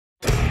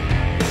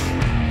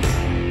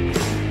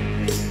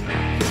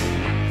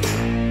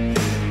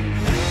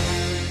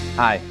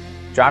Hi,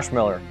 Josh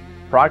Miller,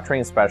 Product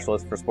Training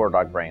Specialist for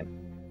SportDOG brand.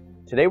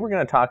 Today we're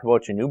going to talk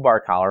about your new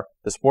bar collar,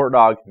 the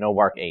SportDOG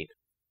NoBark 8.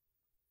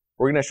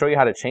 We're going to show you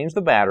how to change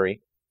the battery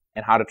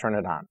and how to turn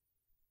it on.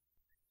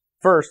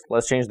 First,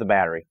 let's change the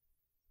battery.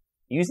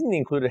 Using the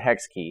included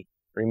hex key,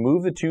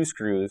 remove the two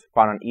screws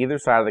found on either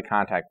side of the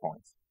contact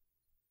points.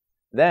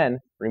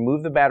 Then,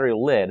 remove the battery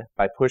lid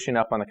by pushing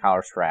up on the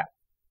collar strap.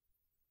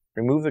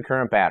 Remove the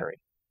current battery.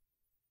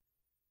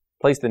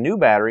 Place the new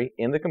battery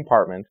in the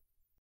compartment,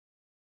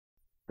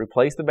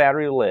 replace the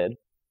battery lid,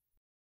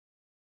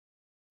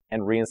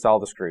 and reinstall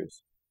the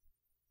screws.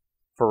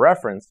 For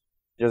reference,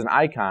 there's an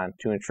icon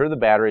to ensure the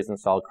battery is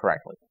installed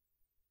correctly.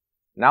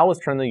 Now let's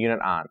turn the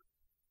unit on.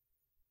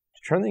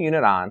 To turn the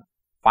unit on,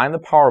 find the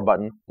power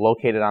button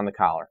located on the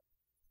collar.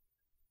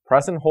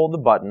 Press and hold the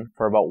button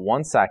for about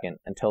 1 second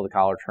until the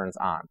collar turns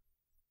on.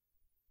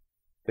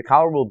 The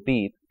collar will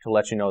beep to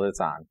let you know that it's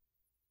on.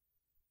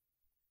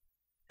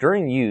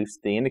 During use,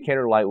 the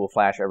indicator light will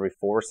flash every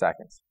 4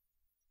 seconds.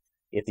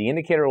 If the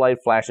indicator light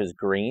flashes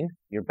green,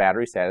 your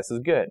battery status is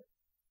good.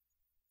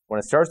 When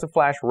it starts to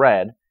flash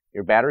red,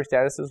 your battery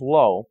status is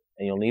low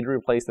and you'll need to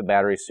replace the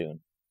battery soon.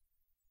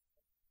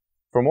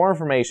 For more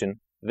information,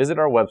 visit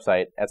our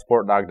website at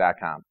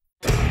SportDOG.com.